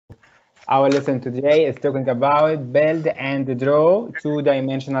Our lesson today is talking about build and draw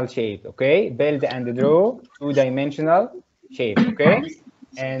two-dimensional shape, okay? Build and draw two-dimensional shape, okay?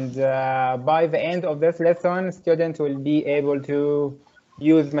 And by the end of this lesson, students will be able to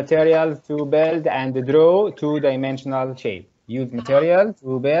use materials to build and draw two-dimensional shape. Use material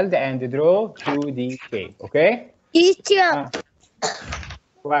to build and draw 2D shape, okay? Teacher,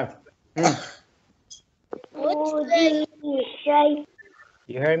 What?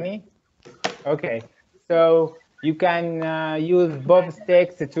 You hear me? Okay, so you can use both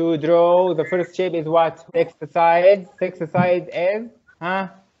sticks to draw. The first shape is what? Six sides. Six sides is,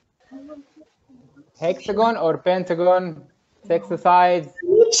 hexagon or pentagon? Six sides.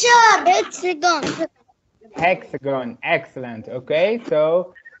 teacher, hexagon. Hexagon. Excellent. Okay,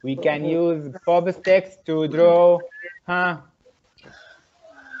 so we can use both sticks to draw,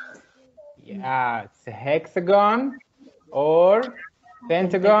 Yeah, it's a hexagon or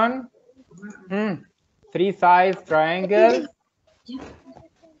pentagon. Three sides triangles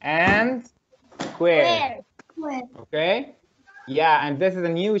and square. Okay. Yeah, and this is a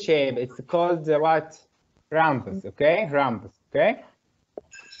new shape. It's called what? Rhombus. Okay, rhombus. Okay.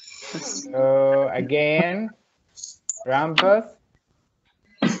 So again, rhombus,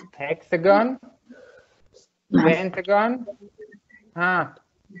 hexagon, pentagon,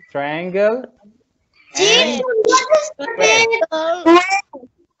 triangle. And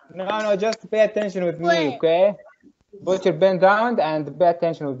no, just pay attention with me, okay? Put your pen down and pay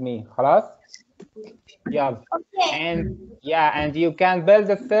attention with me. خلاص? Yeah. And you can build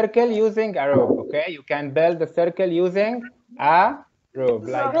a circle using a rope, okay? You can build a circle using a rope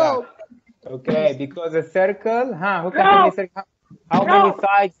like that. Okay, because a circle, who can tell me circle? How many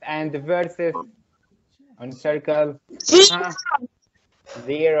sides and verses on circle?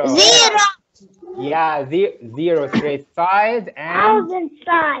 Zero. Yeah, zero straight side and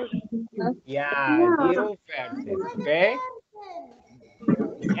zero verses. Okay.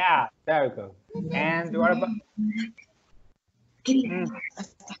 Yeah, circle. And what about?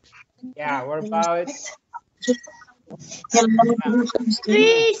 Yeah, what about?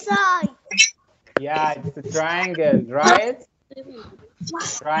 Three sides. Yeah, it's a triangle, right?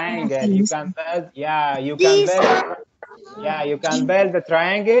 Triangle. You can build. Yeah, you can build. Yeah, you can build a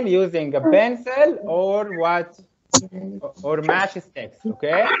triangle using a pencil or what? Or matchsticks,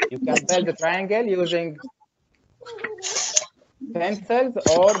 okay? You can build a triangle using pencils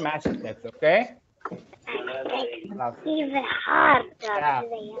or matchsticks, okay? Even harder. Yeah.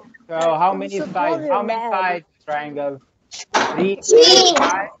 So how many sides? How many sides triangle? Three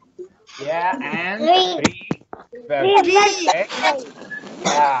sides. Yeah, and three verses. Okay?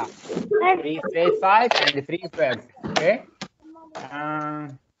 Yeah. Three straight sides and three verses. Okay.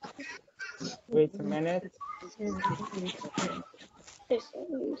 Wait a minute.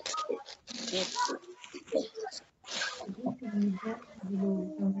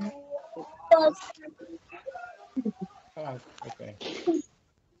 Okay.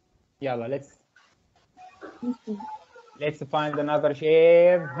 Yeah, let's find another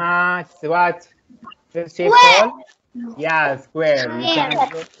shape. It's what? This shape called? Yeah, square.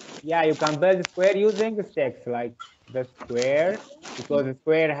 You can build a square using sticks like the square, because the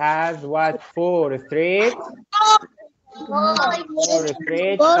square has what? Four straight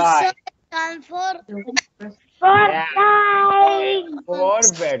sides. And four Four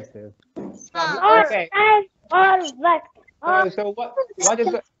verses. Okay. So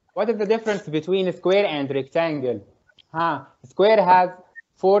what is the difference between a square and rectangle? Square has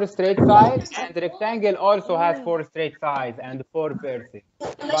four straight sides, and rectangle also has four straight sides and four verses.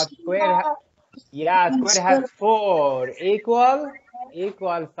 But square has four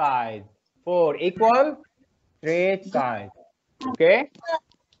equal sides, four equal straight sides. Okay.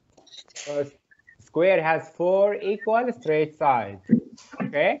 So square has four equal straight sides.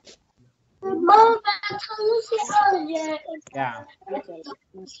 Okay. Yeah.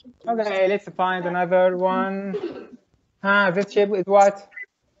 Okay, let's find another one. This shape is what?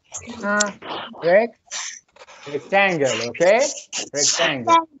 Rectangle, okay?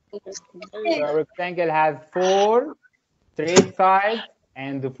 Rectangle. So rectangle has four straight sides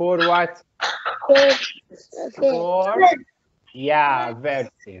and four what? Four,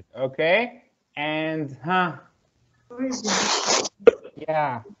 vertices, okay? And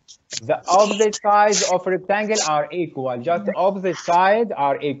the opposite sides of a rectangle are equal. Just the opposite sides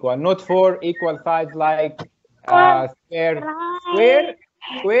are equal, not four equal sides like square,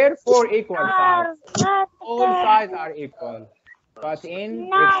 four equal sides. All sides are equal. But in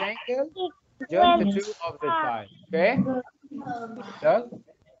rectangle, just the two opposite sides. Okay? So,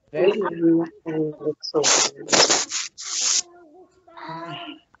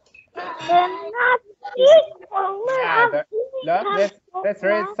 They're not equal. Yeah, look, this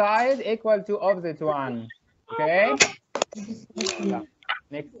right side equal to opposite one. Okay? Yeah.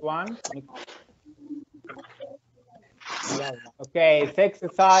 Next one. Yeah. Okay,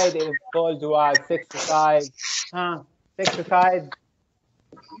 sixth side is called what? Sixth side. Huh? Sixth side.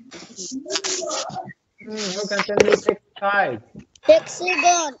 Who can tell me sixth side?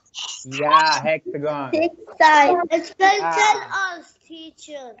 Hexagon. Yeah, hexagon. Six sides. Explain tell us,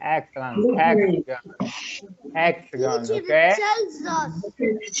 teacher. Excellent. Hexagon. Hexagon. Teacher, Okay. it tells us.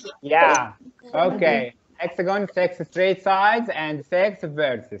 Yeah. Okay. Hexagon, six straight sides and six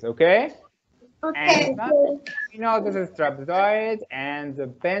vertices. Okay. Okay. And you know this is trapezoid and the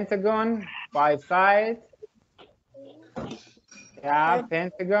pentagon, 5 sides. Yeah,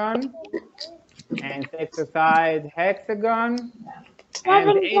 pentagon and 6 side hexagon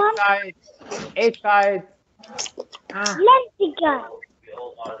and 8 sides. Lentigon.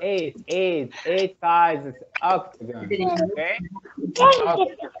 8 sides is octagon. Okay.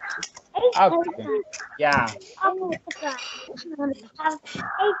 Octagon. Yeah.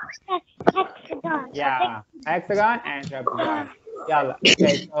 Yeah. Hexagon and trapezoid. Yeah.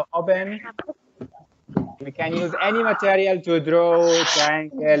 Okay. So open. We can use any material to draw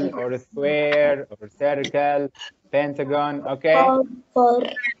triangle or square or circle, pentagon. Okay.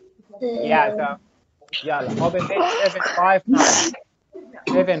 Yeah. So yeah. Open page 759.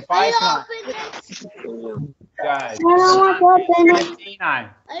 759. Guys. 759.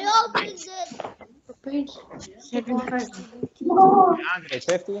 I opened it. Page 759.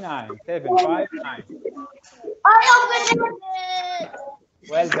 159. 759. I opened it.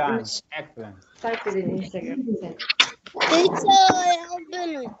 Well done. Excellent. Type it in Instagram. Teacher, I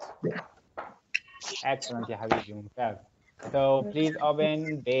opened it. Excellent يا حبيبي ممتاز. So please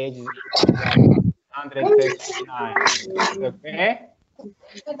open page 159. Okay.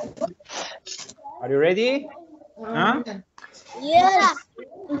 Are you ready? Huh? Yes.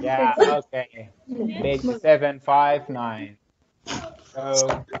 Yeah, okay. Page 759.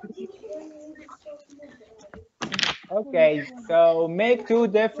 So okay, so make two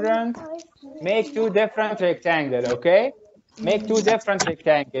different rectangle, okay? Make two different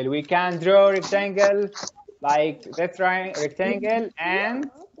rectangle. We can draw rectangle like this rectangle and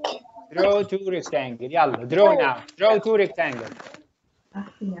draw two rectangle. Yalla, draw now. Draw two rectangle.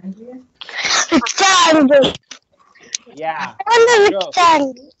 Rectangle. Yeah.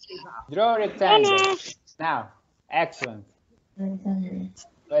 Rectangle. Draw rectangle. Now. Excellent.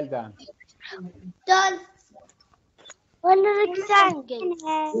 Well done. Done. One rectangle.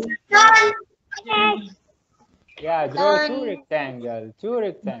 Done. Yeah, draw two rectangle. Two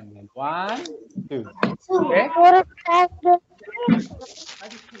rectangle. 1, 2. Okay.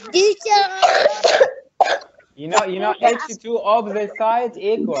 Teacher. You know, each two opposite sides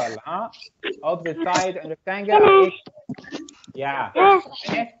equal, huh? Opposite side and rectangle are equal. Yeah.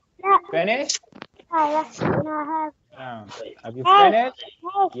 Finish? Finish? No. Have you finished?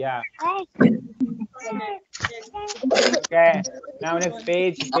 Yeah. Okay. Now next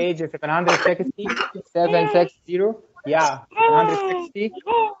page is 760. 760. Yeah. 760.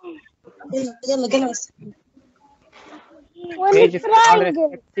 Page is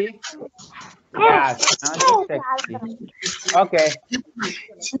 760. Yeah, 760. Okay.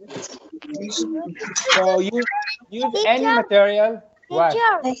 So use any material. What?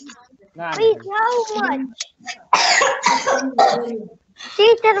 Nah. Wait, how much?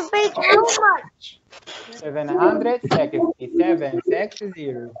 Teacher, wait, how much? 760.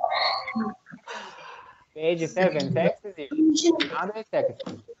 760. Page 760.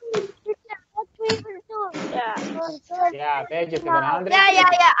 760. Yeah, page 700. Yeah.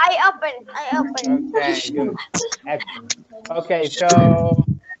 I open. Okay, good. Excellent. Okay, so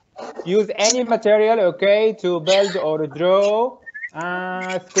use any material, okay, to build or draw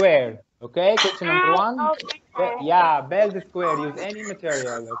square. Okay, question number 1. Yeah, build a square. Use any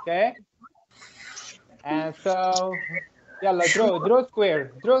material, okay? And so, yeah, draw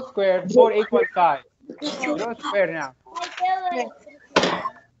square. Draw square, 4 equal sides. Draw square now.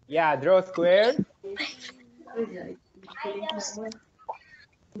 Yeah, draw square. 4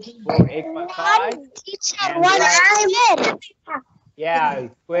 equal sides. Teacher, what I Yeah,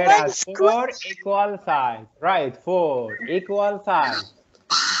 square has 4 equal sides. Right, 4 equal sides.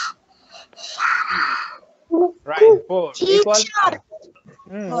 Right, 4 equal sides.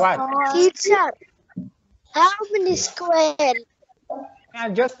 What? Teacher, how many square? Yeah,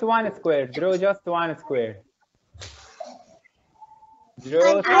 just one square. Draw just one square.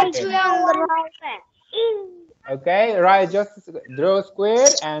 Draw square. Okay, right, just draw square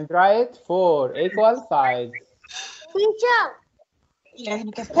and write 4 equal sides. Teacher,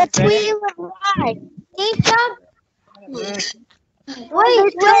 But we were right. Teacher,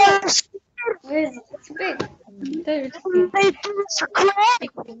 wait.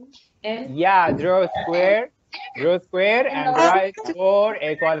 Yeah, draw square and write 4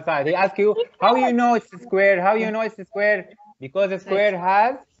 equal sides. He asks you how you know it's a square. How you know it's a square? Because a square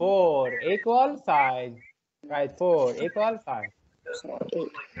has 4 equal sides. Right, 4 equal sides.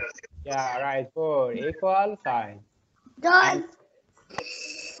 Yeah, right, 4 equal sides. Done.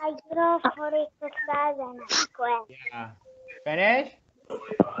 I draw 4 equal sides and a square. Yeah. Finish?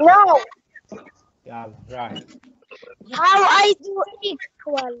 No. Yeah, right. How I do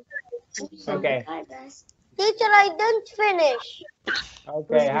equal? Okay. Teacher, I didn't finish.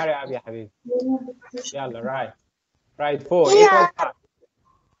 Okay, hurry up, ya Habib. Yalla, right. Right, 4 Yeah. equal sides.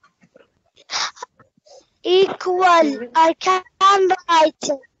 Equal. I can write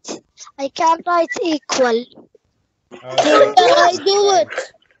it. I can write equal. Okay. I do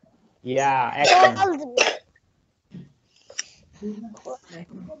it. Yeah, excellent.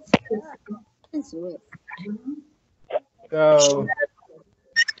 So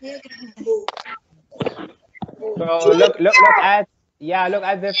look at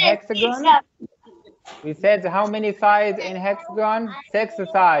this hexagon. We said how many sides in hexagon? 6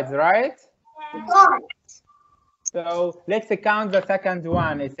 sides, right? So let's count the second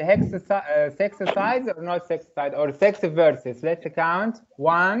one. It's a 6 sides or not 6 sides or 6 verses. Let's count.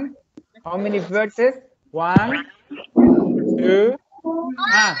 1. How many verses? 1, 2,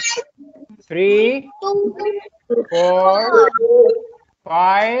 3, 4,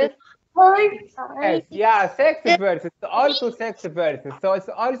 5. Yes, yeah, 6 verses. Also 6 verses. So it's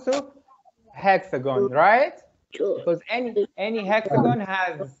also hexagon, right? Because any hexagon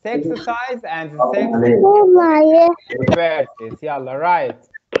has 6 sides and 6 verses. Yalla, right.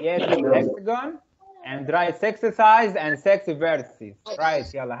 Yes, it's hexagon and write 6 sides and 6 verses.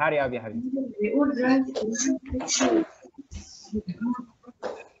 Right, yalla, hurry up, ya Habib.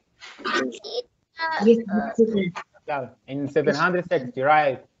 Yalla, in 760,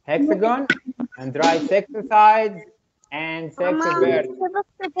 right? Hexagon and write 6 sides and 6 verses.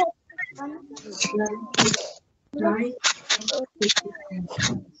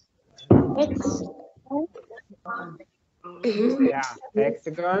 Yeah,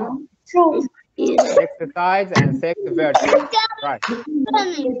 hexagon, 6 sides and 6 verses. Right.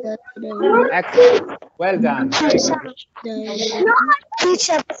 Excellent. Well done. Very good.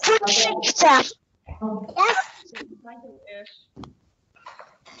 Teacher, put picture. Yes.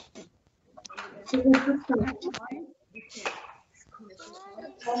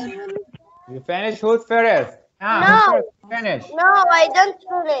 You finish? Who's first? No. Who's first? Finish. No, I don't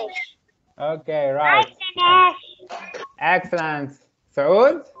finish. Okay, right. I finish. Excellent.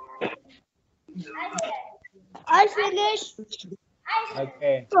 Saud? I finished.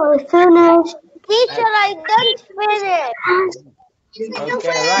 Okay. I finished. Teacher, I don't finish.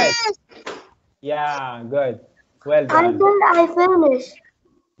 Okay, right. Yeah, good. Well done. I finished.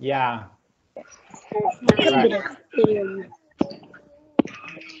 Yeah. Right.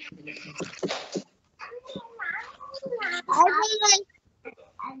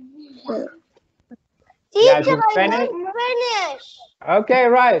 Yeah, Teacher, you I finish? don't finish. Okay,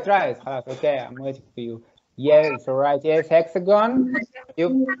 right. Okay, I'm waiting for you. Yes, all right. Yes, hexagon.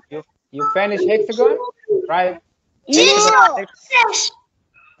 You finish hexagon, right? Hexagon.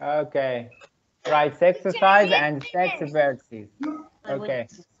 Okay. Right, 6 sides and 6 verses. Okay.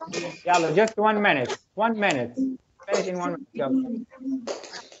 Yalla, just 1 minute. 1 minute. Finish in 1 minute.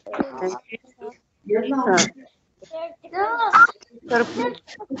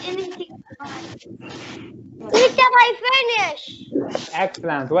 Teacher, I finished.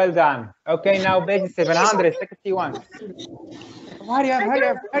 Excellent. Well done. Okay, now page 761. Hurry up.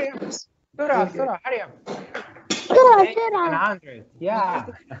 Surah, hurry up. Page 700. Yeah.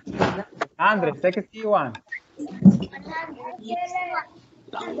 161.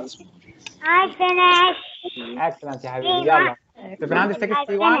 I finished. Excellent, ya Habibi. Yalla.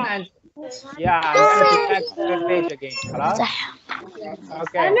 761 and yeah, I'm going to back to the page again. خلاص?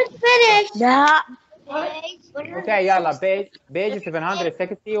 Okay. I'm not finished. No. Okay, yalla, page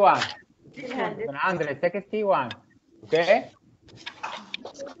 761. 761. Okay?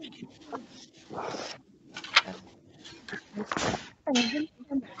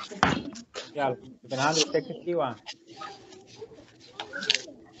 Yalla, 761.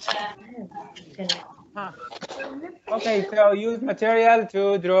 Okay, so use material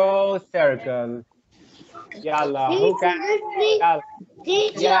to draw circle. Yalla, who can? Yalla.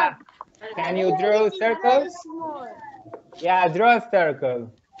 Yeah. Can you draw circles? Yeah, draw a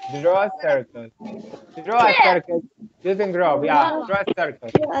circle. Draw a circle. To draw a circle, Using rope, yeah. Draw a circle.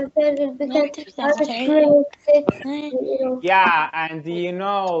 Yeah, and you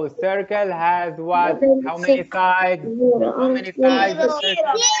know, circle has what? How many sides? How many sides?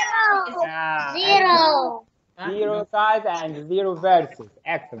 Yeah, Zero. zero sides and zero verses.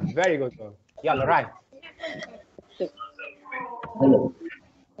 Excellent. Very good. Yalla, right. Well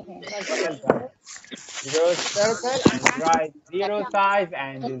done. Draw circle and write zero sides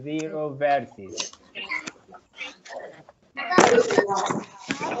and zero verses.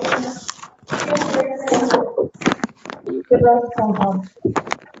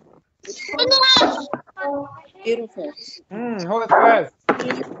 Who's first?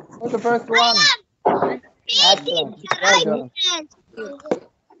 Who's the first one? Excellent. Well done.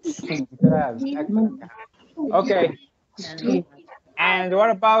 Excellent. Okay. And what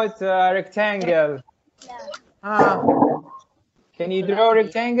about rectangle? Can you draw a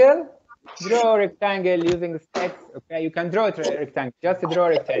rectangle? Draw a rectangle using sticks. Okay, you can draw a rectangle. Just draw a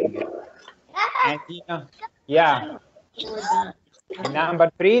rectangle. And yeah. Number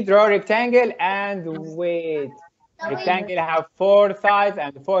 3, draw a rectangle and wait. Rectangle have 4 sides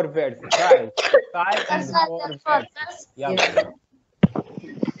and 4 verses. Right. Sides and 4 verses. Yeah.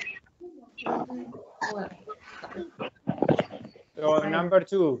 So number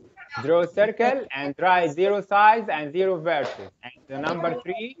 2, draw a circle and write 0 sides and 0 verses. And the number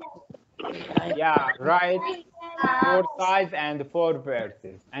 3, yeah, write 4 sides and 4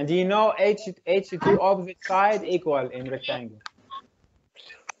 verses. And you know each two opposite sides equal in rectangle.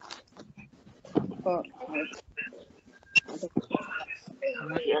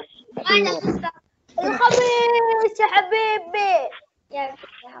 الخبيث يا حبيبي.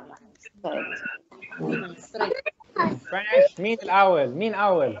 Finish. مين الأول؟ مين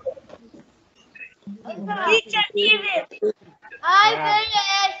أول؟ I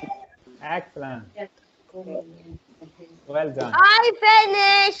finish. Excellent. Well done. I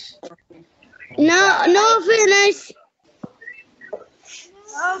finish. No finish.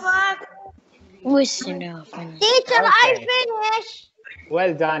 Teacher, I finish.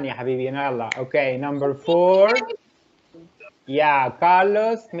 Well done يا حبيبي. يلا. Okay, number 4. Yeah,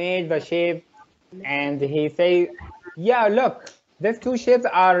 Carlos made the shape and he say, yeah, look, these two shapes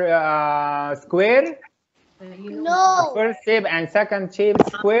are square. No. The first shape and second shape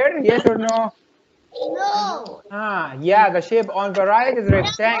square, yes or no? No. Yeah, the shape on the right is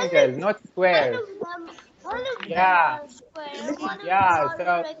rectangle, not square. Yeah. Yeah,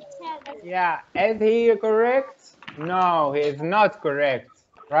 so, yeah, is he correct? No, he is not correct,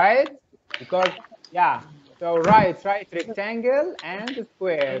 right? Because, yeah, so write rectangle and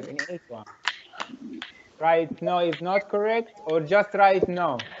square in each one. Right, no is not correct, or just write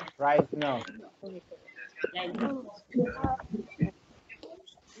no. Write no.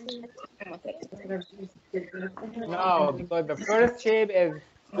 No, because the first shape is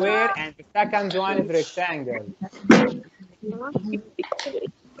square and the second one is rectangle.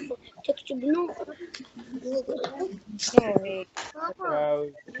 So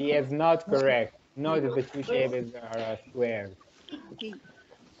he is not correct. Notice the two shapes are squares.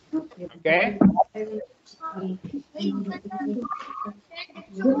 Okay?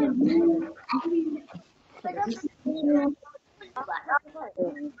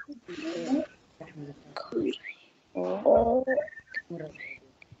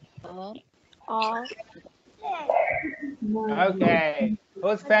 Okay.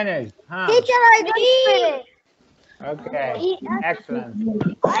 Who's finished? Huh? Teacher, I don't finish. Okay. Excellent.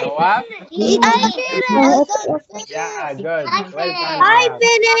 Go up. Yeah, good. Well done. I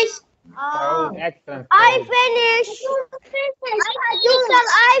finished. So, excellent. I finished. Teacher,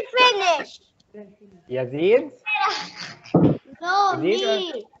 I finished. Yazid? No,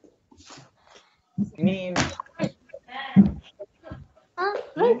 Yazid? Me.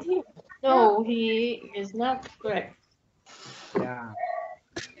 No, he is not correct. Yeah.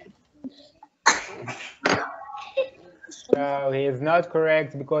 So he is not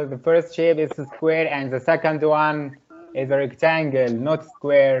correct because the first shape is a square and the second one is a rectangle, not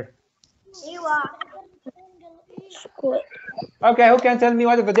square. Okay, who can tell me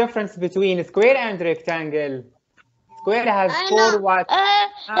what is the difference between square and rectangle? Square has 4 what?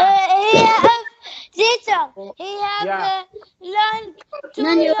 Teacher, he has long, too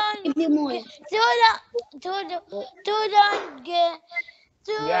long,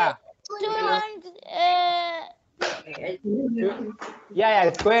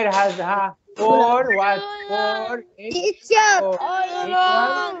 yeah, square has 4 what? 4 Teacher,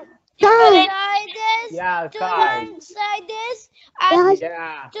 equal. sides, Yeah, two sides. long sides, and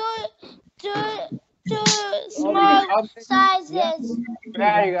Yeah. two small sizes.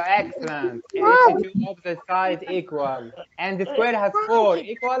 Very good, excellent. If the two opposite sides equal, and the square has 4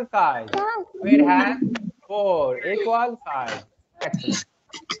 equal sides. Square has 4 equal sides. Excellent.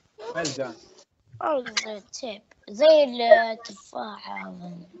 Well done. Oh, the tip. زي التفاحة.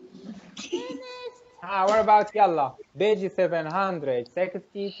 What about يلا? Page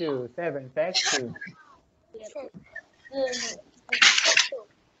 762. 762.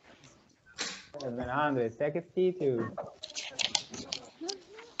 762.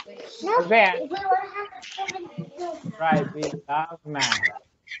 Okay. Right, we love math.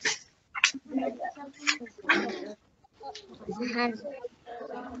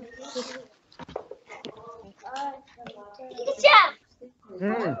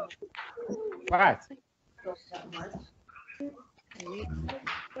 What?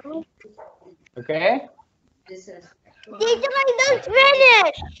 Okay. Teacher, I don't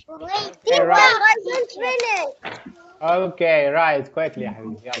finish. Teacher, right. I don't finish. Okay, right. Quickly يا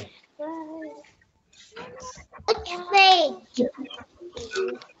حبيبي يلا. Which page?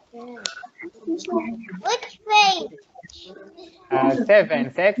 Which page?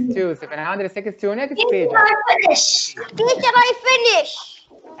 762. 762. Next page. Teacher, I finish. Teacher, I finish.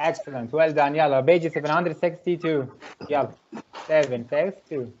 Excellent. Well done. يلا. Page 762. يلا.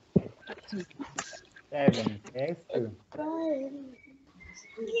 762. 762.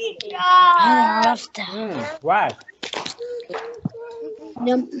 عرفتها. What?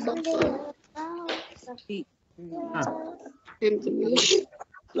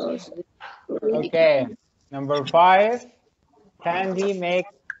 Okay. Number 5. Candy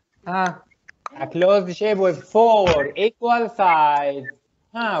makes a closed shape with 4 equal sides.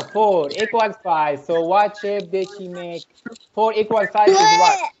 4 equal sides. So what shape did she make? 4 equal sides is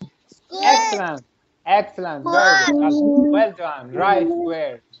what? Excellent. Excellent. Very good. Well done. Right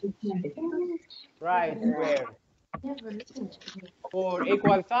square. Right square. 4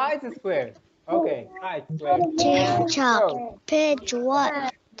 equal sides square. Okay. Right square. Teacher, page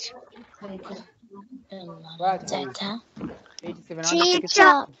what? What? Page 762.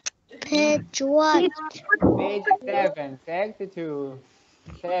 Teacher, page what? Page 762.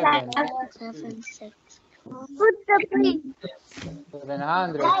 762. Put the page.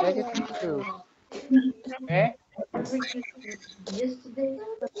 762. Okay.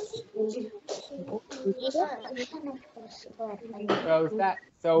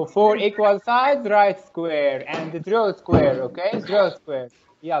 So 4 equal sides, right square, and draw square. Okay, draw square.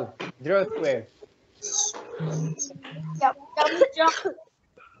 Yalla, draw square.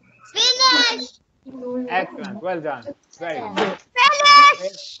 Finish. Excellent. Well done. Very good.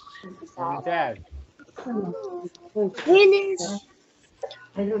 Finish. Mumtaz. Finish.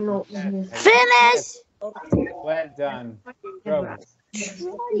 I don't know. Finish. Well done. Bravo.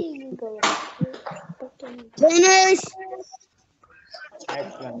 Finish.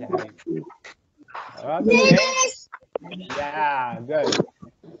 Excellent. Okay. Yeah, good.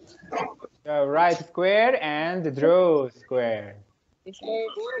 So right square and draw square.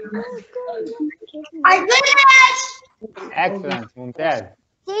 I finished. Excellent. Mumtaz.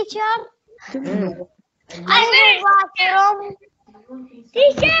 Teacher. I finished. Bathroom.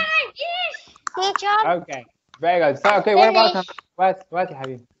 Teacher, I finished. Teacher. Okay. Very good. So okay, what about what يا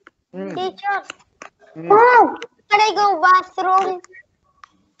حبيبي? Teacher. Can I go bathroom?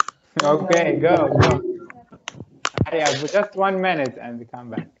 Okay, go. Yeah, for just 1 minute and come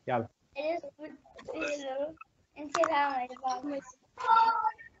back. يلا.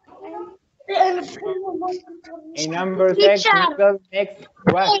 In number 6, Michael makes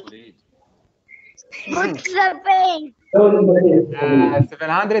what? Put the page.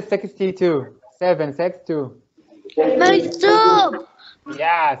 762. 762. مكتوب.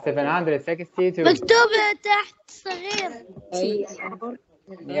 Yeah, 762. مكتوب تحت صغير.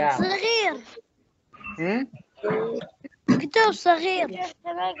 Yeah. صغير. مكتوب صغير.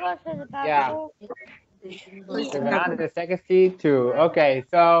 Yeah. 762. Okay,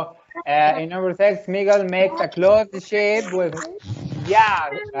 so in number 6, Miguel makes a closed shape with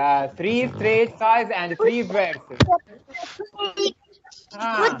 3 straight sides and 3 verses.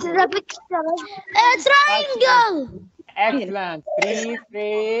 What's the picture? A triangle. Excellent. 3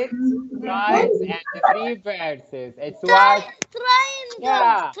 straight sides and 3 verses. It's what?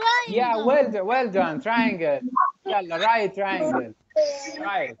 Triangle. Yeah, well done. Triangle. Yalla, right triangle.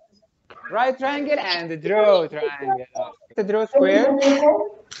 Right. Right triangle and draw triangle. Draw square.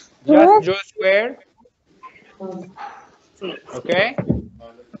 Just draw square. Okay.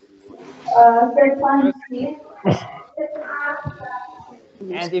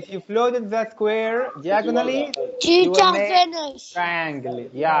 And if you floated the square diagonally, you will make triangle.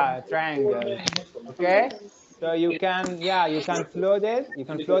 Yeah, triangle. Okay, so you can float it. You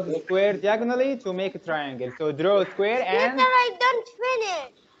can float the square diagonally to make a triangle. So draw a square and. Teacher, I don't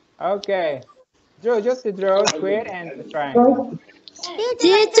finish. Okay, just draw a square and a triangle.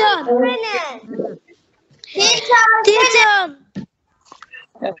 Teacher, finish. Teacher,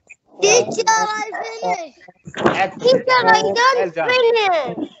 Teacher, I finished. Excellent. Teacher, I Well don't done.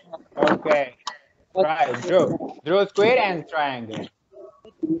 finish. Okay, right. Draw a square and a triangle.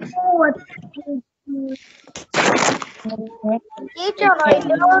 Teacher, I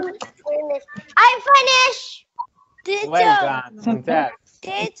don't finish. I finish. Teacher. Well done. Fantastic.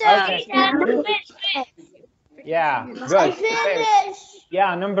 Teacher. Okay. Yeah, good. I finished.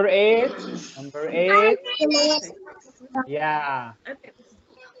 Yeah, number 8. Number 8. Yeah.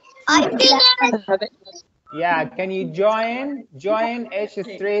 I finished. Yeah, can you join each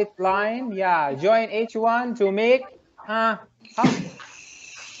straight line? Yeah, join each one to make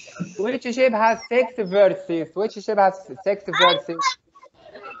which shape has 6 vertices? Which shape has 6 vertices?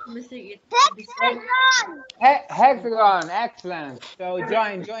 Hexagon. Excellent. So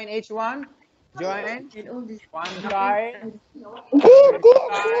join each one. Join one side, three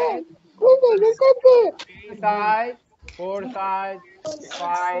sides, 4 sides,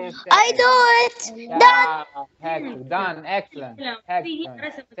 5, 6. I do it. Yeah, done. Excellent. Excellent.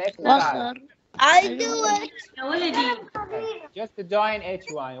 6 sides. I do it. Just join each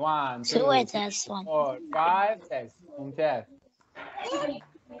one. 1, 2, 3, 4, 5, 6. ممتاز.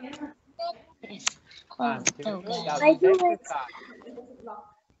 1, 2, I do it.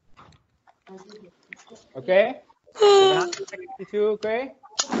 Okay? 762, okay?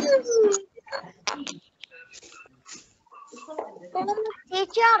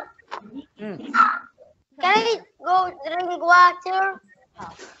 Teacher, can I go drink water?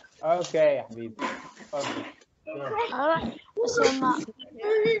 Okay يا حبيبي. اتفضل.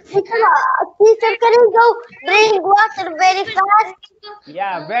 Teacher, can you go drink water very fast?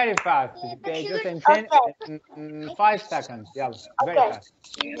 Yeah, very fast. Okay, just in 10, in 5 seconds. Yeah, very fast.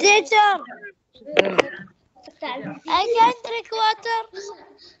 Teacher, I can drink water.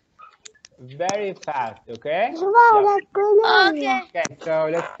 Very fast, okay? Okay. Okay, so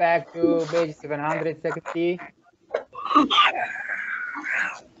let's back to page 760.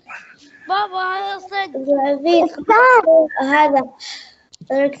 بابا هذا صدق هذا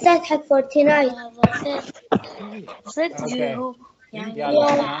ركسات حق 49. صدق Okay. هو يعني Yeah,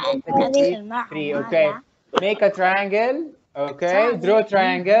 763, okay. Make a triangle, okay? Draw a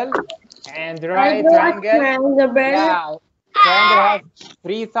triangle and write triangle. Yeah, triangle has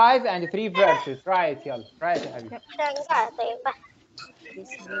 3 sides and 3 verses. Right, يلا. Right يا حبيبي.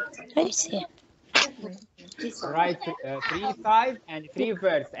 Write 3 sides and 3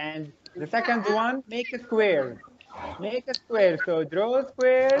 verses. And the second one, make a square. Make a square. So draw a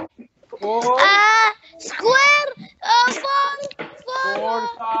square. 4 square 4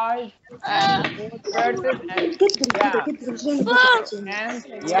 sides, 4 verses, and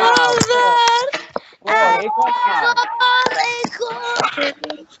yeah, 4 equal sides.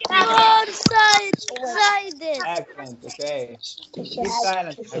 4 sided. Excellent. Okay. Keep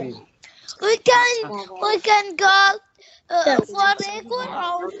silent, Habib. We can go 4 equal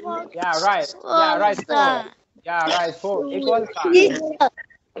or 4. Yeah, right. Yeah, right. 4. Yeah, right. 4 equal sides.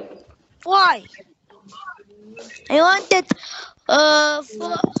 Why? I wanted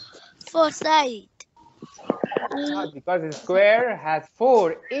 4 side. Because the square has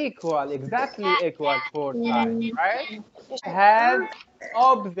 4 exactly equal 4 sides, right? It has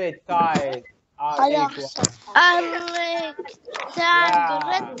opposite sides are equal.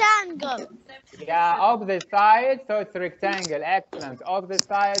 Rectangle. Yeah, opposite sides, so it's rectangle. Excellent. Opposite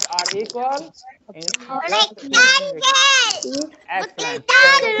sides are equal. Rectangle. Excellent.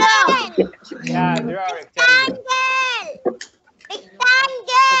 Yeah, draw rectangle.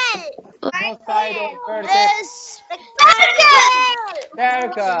 Rectangle. No side of vertex.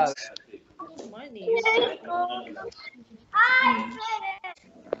 Circle.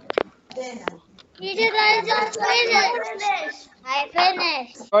 I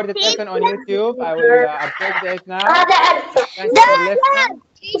finished. For the lesson on YouTube, I will upload it now. Thanks for listening.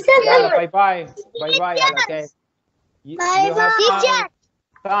 Bye bye. Bye bye. Okay. You have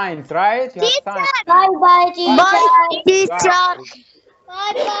signs, right? You have signs. Bye bye, teacher. Bye, teacher.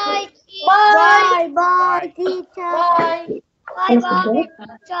 Bye bye. Bye bye, teacher. Bye bye,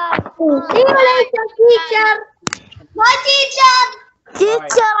 teacher. See you later, teacher. Bye, teacher.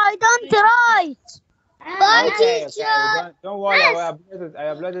 Teacher, I don't write. Bye, teacher. Okay. Don't worry. I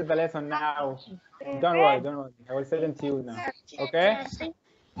uploaded the lesson now. Don't worry. I will send it to you now. Okay?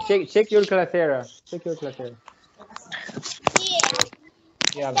 Check your class area. Check your class area.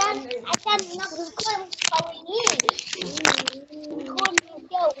 يلا عشان نكون قويين نكون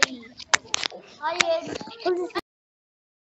قوي. طيب